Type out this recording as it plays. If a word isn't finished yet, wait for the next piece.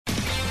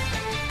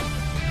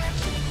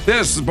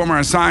This is Boomer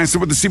Esiason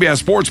with the CBS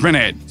Sports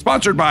Minute,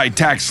 sponsored by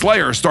Tax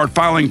Slayer. Start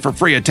filing for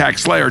free at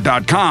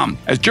taxslayer.com.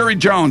 As Jerry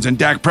Jones and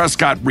Dak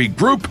Prescott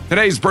regroup,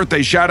 today's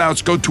birthday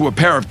shout-outs go to a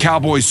pair of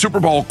Cowboys Super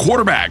Bowl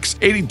quarterbacks,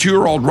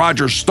 82-year-old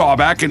Roger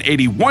Staubach and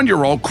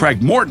 81-year-old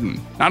Craig Morton.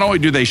 Not only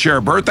do they share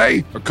a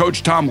birthday, but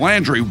Coach Tom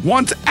Landry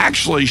once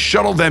actually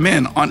shuttled them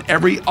in on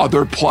every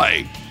other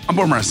play. I'm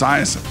Boomer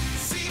Esiason.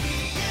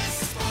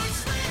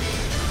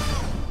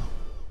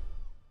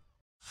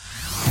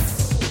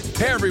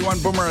 Hey everyone,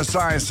 Boomer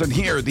Esiason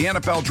here. The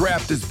NFL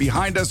draft is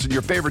behind us and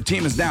your favorite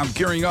team is now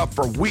gearing up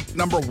for week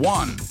number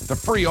 1. The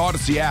free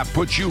Odyssey app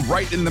puts you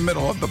right in the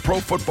middle of the pro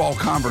football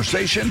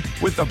conversation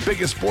with the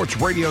biggest sports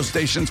radio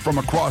stations from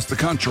across the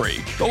country.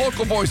 The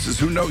local voices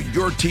who know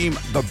your team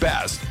the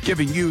best,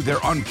 giving you their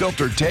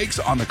unfiltered takes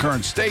on the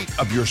current state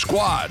of your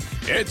squad.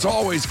 It's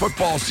always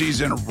football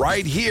season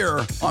right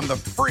here on the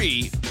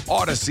free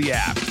Odyssey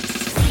app.